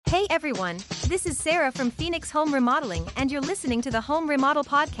Hey everyone, this is Sarah from Phoenix Home Remodeling, and you're listening to the Home Remodel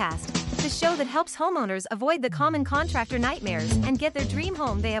Podcast, the show that helps homeowners avoid the common contractor nightmares and get their dream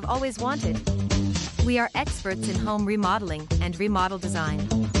home they have always wanted. We are experts in home remodeling and remodel design.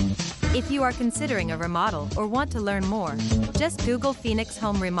 If you are considering a remodel or want to learn more, just Google Phoenix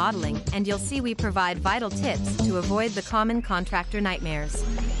Home Remodeling and you'll see we provide vital tips to avoid the common contractor nightmares.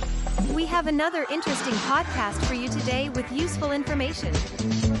 We have another interesting podcast for you today with useful information.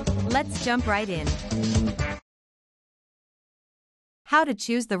 Let's jump right in. How to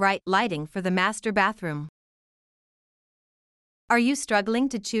choose the right lighting for the master bathroom. Are you struggling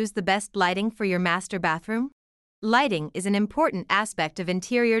to choose the best lighting for your master bathroom? Lighting is an important aspect of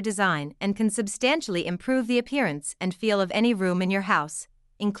interior design and can substantially improve the appearance and feel of any room in your house,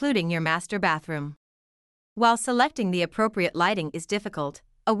 including your master bathroom. While selecting the appropriate lighting is difficult,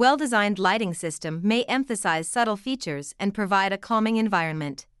 a well-designed lighting system may emphasize subtle features and provide a calming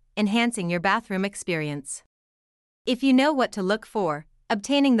environment, enhancing your bathroom experience. If you know what to look for,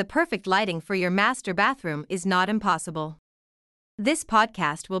 obtaining the perfect lighting for your master bathroom is not impossible. This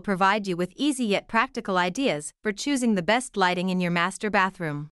podcast will provide you with easy yet practical ideas for choosing the best lighting in your master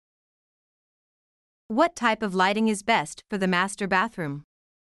bathroom. What type of lighting is best for the master bathroom?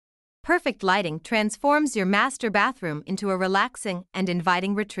 Perfect lighting transforms your master bathroom into a relaxing and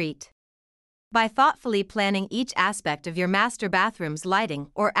inviting retreat. By thoughtfully planning each aspect of your master bathroom's lighting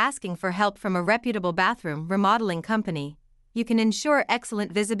or asking for help from a reputable bathroom remodeling company, you can ensure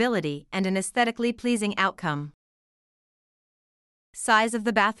excellent visibility and an aesthetically pleasing outcome. Size of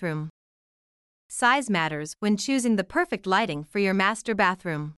the bathroom. Size matters when choosing the perfect lighting for your master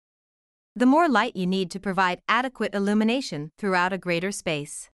bathroom. The more light you need to provide adequate illumination throughout a greater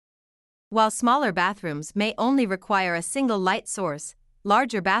space. While smaller bathrooms may only require a single light source,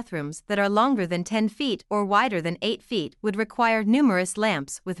 larger bathrooms that are longer than 10 feet or wider than 8 feet would require numerous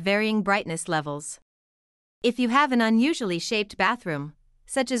lamps with varying brightness levels. If you have an unusually shaped bathroom,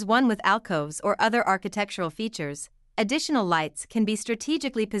 such as one with alcoves or other architectural features, additional lights can be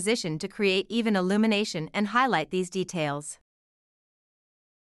strategically positioned to create even illumination and highlight these details.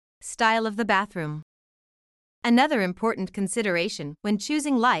 Style of the bathroom. Another important consideration when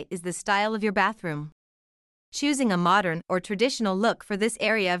choosing light is the style of your bathroom. Choosing a modern or traditional look for this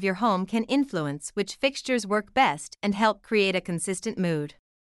area of your home can influence which fixtures work best and help create a consistent mood.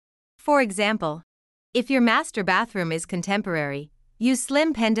 For example, if your master bathroom is contemporary, use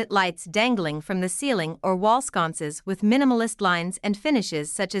slim pendant lights dangling from the ceiling or wall sconces with minimalist lines and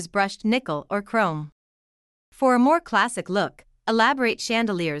finishes such as brushed nickel or chrome. For a more classic look, elaborate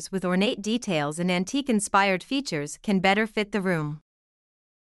chandeliers with ornate details and antique-inspired features can better fit the room.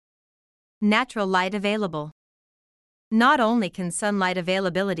 Natural light available. Not only can sunlight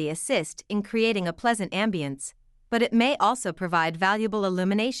availability assist in creating a pleasant ambience, but it may also provide valuable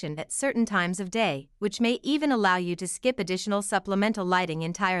illumination at certain times of day, which may even allow you to skip additional supplemental lighting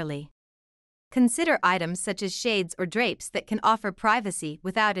entirely. Consider items such as shades or drapes that can offer privacy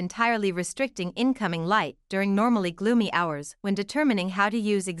without entirely restricting incoming light during normally gloomy hours when determining how to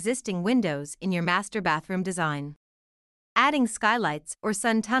use existing windows in your master bathroom design. Adding skylights or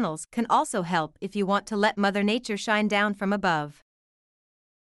sun tunnels can also help if you want to let Mother Nature shine down from above.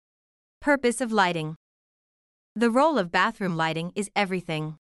 Purpose of lighting. The role of bathroom lighting is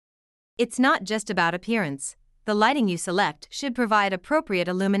everything. It's not just about appearance. The lighting you select should provide appropriate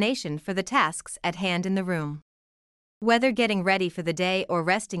illumination for the tasks at hand in the room. Whether getting ready for the day or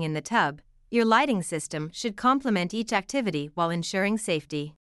resting in the tub, your lighting system should complement each activity while ensuring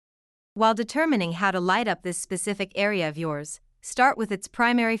safety. While determining how to light up this specific area of yours, start with its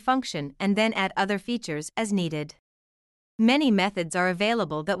primary function and then add other features as needed. Many methods are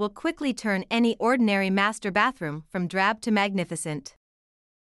available that will quickly turn any ordinary master bathroom from drab to magnificent.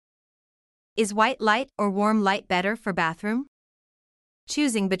 Is white light or warm light better for bathroom?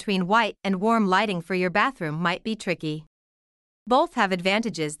 Choosing between white and warm lighting for your bathroom might be tricky. Both have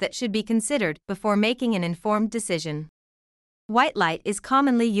advantages that should be considered before making an informed decision. White light is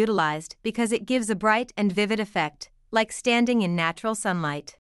commonly utilized because it gives a bright and vivid effect, like standing in natural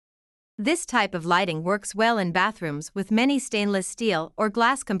sunlight. This type of lighting works well in bathrooms with many stainless steel or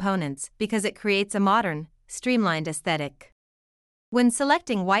glass components because it creates a modern, streamlined aesthetic. When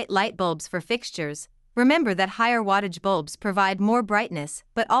selecting white light bulbs for fixtures, remember that higher wattage bulbs provide more brightness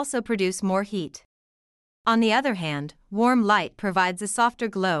but also produce more heat. On the other hand, warm light provides a softer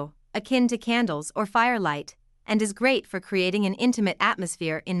glow, akin to candles or firelight, and is great for creating an intimate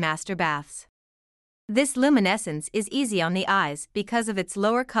atmosphere in master baths. This luminescence is easy on the eyes because of its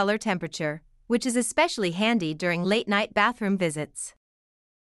lower color temperature, which is especially handy during late-night bathroom visits.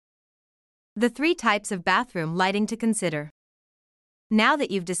 The 3 types of bathroom lighting to consider. Now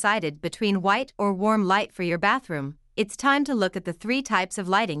that you've decided between white or warm light for your bathroom, it's time to look at the 3 types of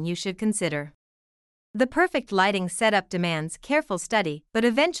lighting you should consider. The perfect lighting setup demands careful study but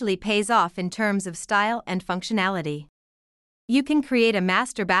eventually pays off in terms of style and functionality. You can create a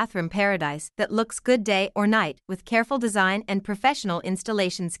master bathroom paradise that looks good day or night with careful design and professional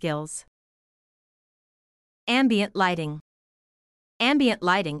installation skills. Ambient lighting. Ambient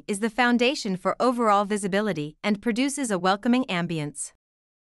lighting is the foundation for overall visibility and produces a welcoming ambience.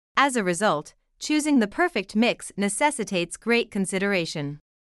 As a result, choosing the perfect mix necessitates great consideration.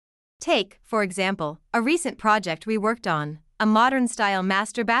 Take, for example, a recent project we worked on, a modern-style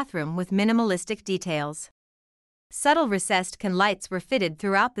master bathroom with minimalistic details. Subtle recessed lights were fitted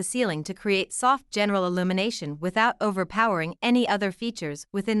throughout the ceiling to create soft general illumination without overpowering any other features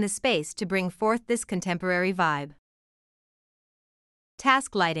within the space to bring forth this contemporary vibe.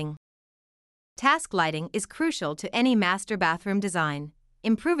 Task lighting. Task lighting is crucial to any master bathroom design,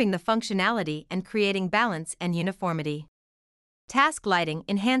 improving the functionality and creating balance and uniformity. Task lighting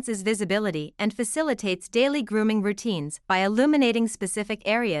enhances visibility and facilitates daily grooming routines by illuminating specific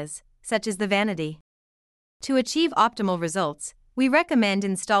areas, such as the vanity. To achieve optimal results, we recommend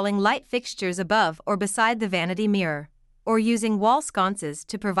installing light fixtures above or beside the vanity mirror, or using wall sconces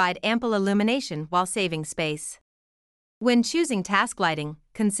to provide ample illumination while saving space. When choosing task lighting,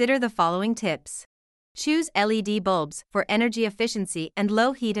 consider the following tips. Choose LED bulbs for energy efficiency and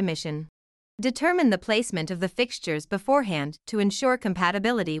low heat emission. Determine the placement of the fixtures beforehand to ensure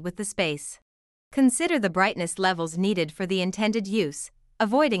compatibility with the space. Consider the brightness levels needed for the intended use,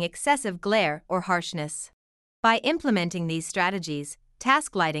 avoiding excessive glare or harshness. By implementing these strategies,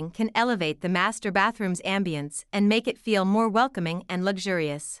 task lighting can elevate the master bathroom's ambience and make it feel more welcoming and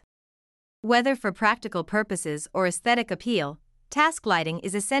luxurious. Whether for practical purposes or aesthetic appeal, task lighting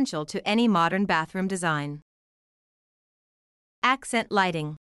is essential to any modern bathroom design. Accent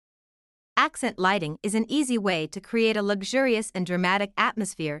lighting. Accent lighting is an easy way to create a luxurious and dramatic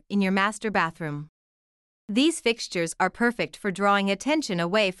atmosphere in your master bathroom. These fixtures are perfect for drawing attention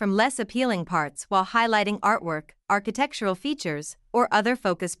away from less appealing parts while highlighting artwork, architectural features, or other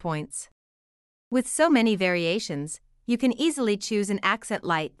focus points. With so many variations, you can easily choose an accent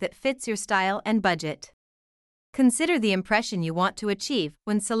light that fits your style and budget. Consider the impression you want to achieve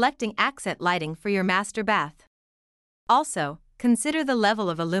when selecting accent lighting for your master bath. Also, consider the level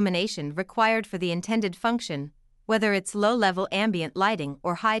of illumination required for the intended function, whether it's low-level ambient lighting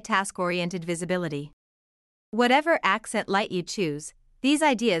or high task-oriented visibility. Whatever accent light you choose, these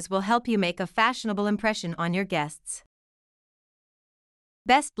ideas will help you make a fashionable impression on your guests.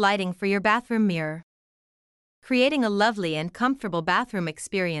 Best lighting for your bathroom mirror. Creating a lovely and comfortable bathroom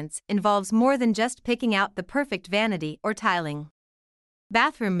experience involves more than just picking out the perfect vanity or tiling.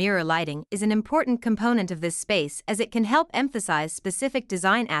 Bathroom mirror lighting is an important component of this space as it can help emphasize specific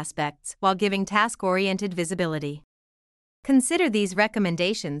design aspects while giving task-oriented visibility. Consider these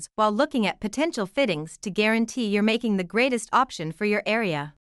recommendations while looking at potential fittings to guarantee you're making the greatest option for your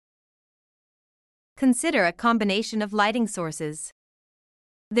area. Consider a combination of lighting sources.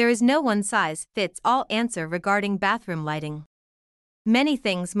 There is no one-size-fits-all answer regarding bathroom lighting. Many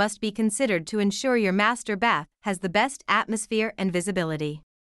things must be considered to ensure your master bath has the best atmosphere and visibility.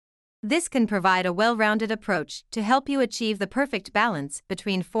 This can provide a well-rounded approach to help you achieve the perfect balance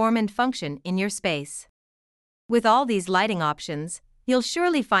between form and function in your space. With all these lighting options, you'll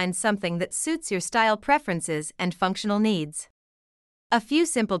surely find something that suits your style preferences and functional needs. A few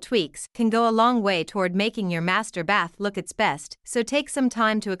simple tweaks can go a long way toward making your master bath look its best, so take some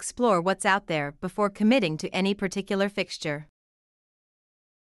time to explore what's out there before committing to any particular fixture.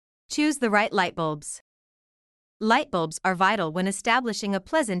 Choose the right light bulbs. Light bulbs are vital when establishing a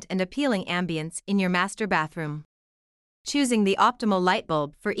pleasant and appealing ambience in your master bathroom. Choosing the optimal light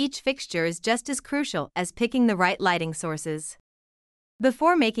bulb for each fixture is just as crucial as picking the right lighting sources.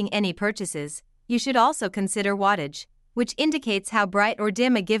 Before making any purchases, you should also consider wattage, which indicates how bright or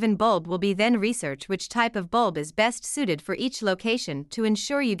dim a given bulb will be. Then research which type of bulb is best suited for each location to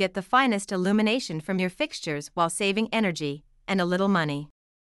ensure you get the finest illumination from your fixtures while saving energy and a little money.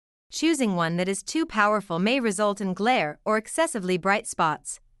 Choosing one that is too powerful may result in glare or excessively bright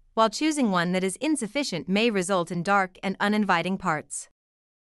spots, while choosing one that is insufficient may result in dark and uninviting parts.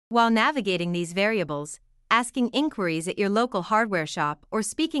 While navigating these variables, asking inquiries at your local hardware shop or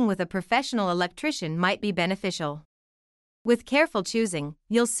speaking with a professional electrician might be beneficial. With careful choosing,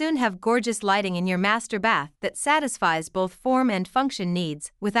 you'll soon have gorgeous lighting in your master bath that satisfies both form and function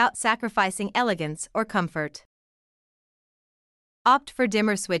needs without sacrificing elegance or comfort. Opt for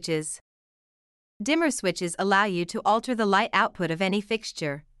dimmer switches. Dimmer switches allow you to alter the light output of any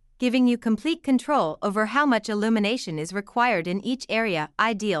fixture, giving you complete control over how much illumination is required in each area,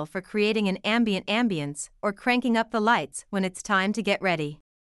 ideal for creating an ambient ambience or cranking up the lights when it's time to get ready.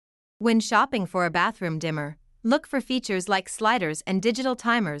 When shopping for a bathroom dimmer, look for features like sliders and digital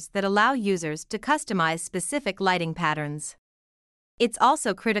timers that allow users to customize specific lighting patterns. It's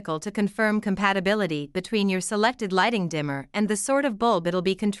also critical to confirm compatibility between your selected lighting dimmer and the sort of bulb it'll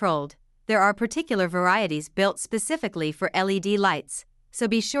be controlled. There are particular varieties built specifically for LED lights, so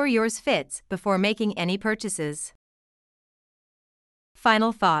be sure yours fits before making any purchases.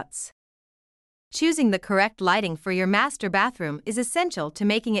 Final thoughts. Choosing the correct lighting for your master bathroom is essential to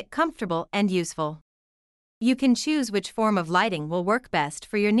making it comfortable and useful. You can choose which form of lighting will work best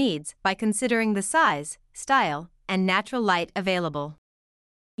for your needs by considering the size, style, and natural light available.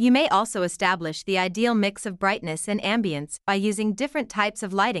 You may also establish the ideal mix of brightness and ambience by using different types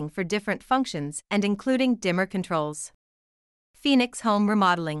of lighting for different functions and including dimmer controls. Phoenix Home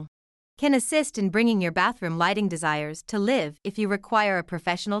Remodeling can assist in bringing your bathroom lighting desires to life if you require a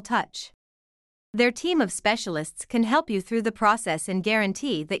professional touch. Their team of specialists can help you through the process and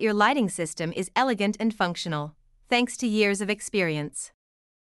guarantee that your lighting system is elegant and functional, thanks to years of experience.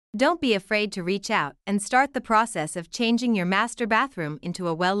 Don't be afraid to reach out and start the process of changing your master bathroom into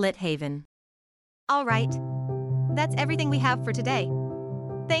a well-lit haven. All right, that's everything we have for today.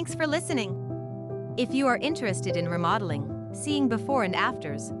 Thanks for listening. If you are interested in remodeling, seeing before and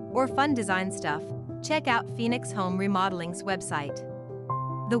afters, or fun design stuff, check out Phoenix Home Remodeling's website.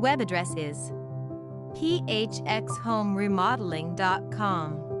 The web address is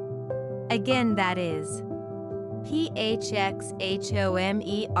phxhomeremodeling.com. Again, that is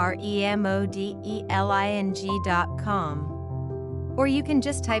phxhomeremodeling.com. Or you can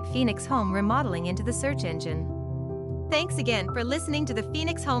just type Phoenix Home Remodeling into the search engine. Thanks again for listening to the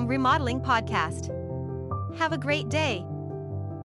Phoenix Home Remodeling Podcast. Have a great day.